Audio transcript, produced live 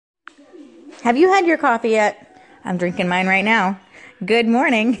Have you had your coffee yet? I'm drinking mine right now. Good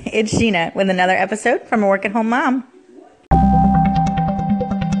morning, it's Sheena with another episode from a work-at-home mom.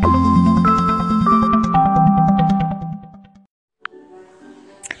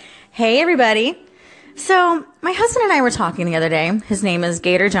 Hey everybody. So my husband and I were talking the other day. His name is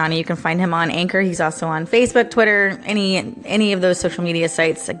Gator Johnny. You can find him on Anchor. He's also on Facebook, Twitter, any of those social media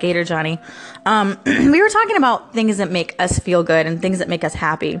sites, Gator Johnny. We were talking about things that make us feel good and things that make us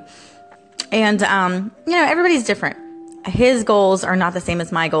happy. And, everybody's different. His goals are not the same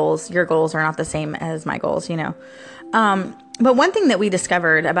as my goals. Your goals are not the same as my goals, But one thing that we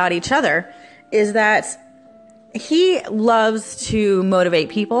discovered about each other is that he loves to motivate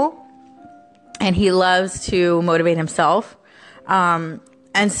people and he loves to motivate himself. And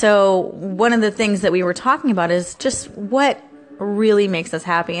so one of the things that we were talking about is just what really makes us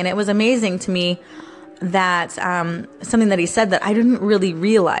happy. And it was amazing to me that something that he said that I didn't really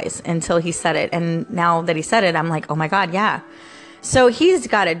realize until he said it. And now that he said it, I'm like, oh my God, yeah. So he's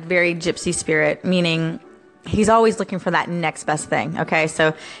got a very gypsy spirit, meaning he's always looking for that next best thing. Okay.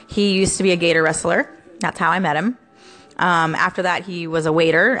 So he used to be a gator wrestler. That's how I met him. After that, he was a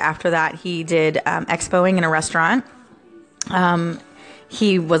waiter. After that, he did expoing in a restaurant.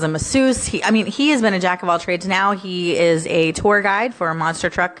 He was a masseuse. He has been a jack of all trades. Now he is a tour guide for a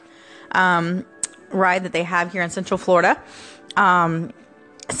monster truck ride that they have here in Central Florida.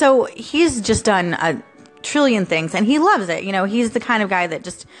 So he's just done a trillion things and he loves it. He's the kind of guy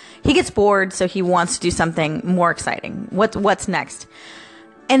that he gets bored. So he wants to do something more exciting. What's next?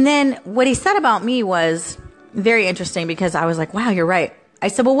 And then what he said about me was very interesting because I was like, wow, you're right. I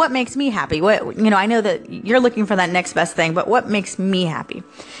said, well, what makes me happy? I know that you're looking for that next best thing, but what makes me happy?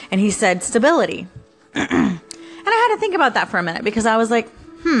 And he said stability. And I had to think about that for a minute because I was like,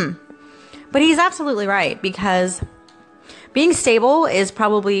 But he's absolutely right because being stable is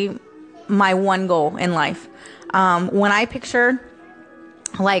probably my one goal in life. When I picture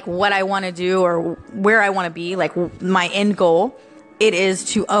like what I want to do or where I want to be, like my end goal, it is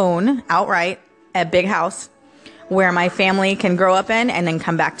to own outright a big house where my family can grow up in and then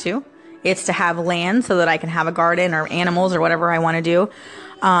come back to. It's to have land so that I can have a garden or animals or whatever I want to do.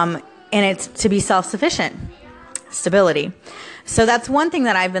 And it's to be self-sufficient. Stability. So that's one thing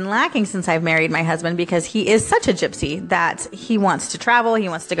that I've been lacking since I've married my husband because he is such a gypsy that he wants to travel, he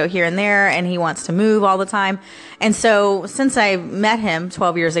wants to go here and there, and he wants to move all the time. And so since I met him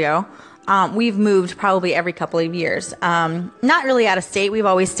 12 years ago, we've moved probably every couple of years. Not really out of state. We've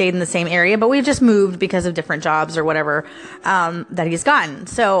always stayed in the same area, but we've just moved because of different jobs or whatever that he's gotten.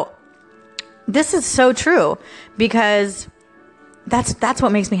 So this is so true because that's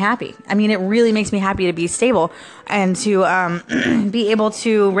what makes me happy. It really makes me happy to be stable and to be able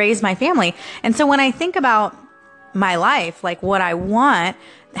to raise my family. And so when I think about my life, like what I want,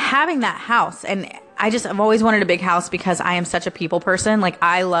 having that house, and I've always wanted a big house because I am such a people person. Like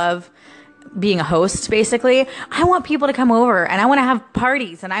I love being a host, basically. I want people to come over and I want to have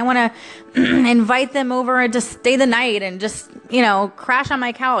parties and I want to invite them over and just stay the night and just, crash on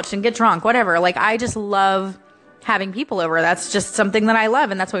my couch and get drunk, whatever. Like I just love having people over. That's just something that I love.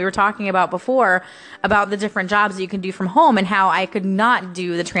 And that's what we were talking about before, about the different jobs that you can do from home and how I could not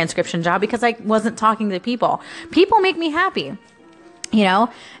do the transcription job because I wasn't talking to people. People make me happy,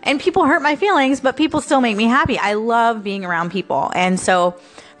 and people hurt my feelings, but people still make me happy. I love being around people. And so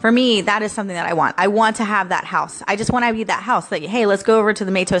for me, that is something that I want. I want to have that house. I just want to be that house that, hey, let's go over to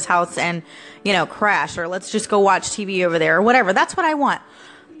the Matos house and, crash, or let's just go watch TV over there or whatever. That's what I want.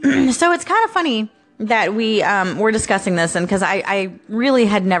 So it's kind of funny that we were discussing this, and because I really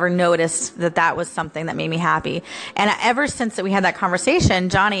had never noticed that was something that made me happy. And ever since that we had that conversation,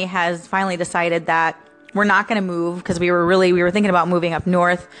 Johnny has finally decided that we're not going to move because we were thinking about moving up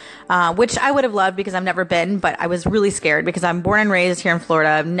north, which I would have loved because I've never been, but I was really scared because I'm born and raised here in Florida.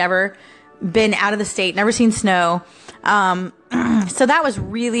 I've never been out of the state, never seen snow. So that was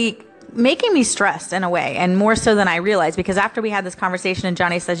really making me stressed in a way, and more so than I realized, because after we had this conversation and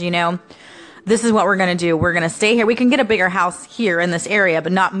Johnny says, this is what we're going to do. We're going to stay here. We can get a bigger house here in this area,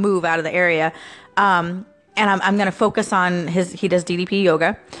 but not move out of the area. And I'm going to focus on he does DDP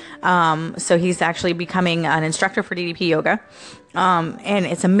yoga. So he's actually becoming an instructor for DDP yoga. And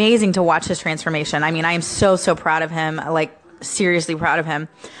it's amazing to watch his transformation. I am so, so proud of him, like seriously proud of him.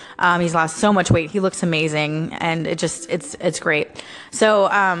 He's lost so much weight. He looks amazing. And it's great.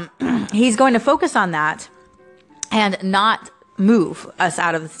 So, he's going to focus on that and not move us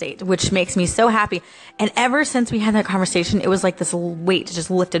out of the state, which makes me so happy. And ever since we had that conversation, it was like this weight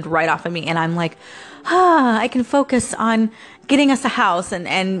just lifted right off of me. And I'm like, I can focus on getting us a house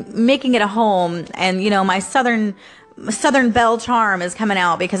and making it a home. And, my southern Southern Belle Charm is coming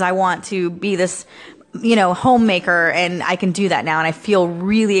out because I want to be this, homemaker, and I can do that now. And I feel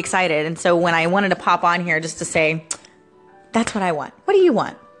really excited. And so when I wanted to pop on here just to say, that's what I want. What do you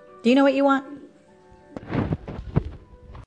want? Do you know what you want?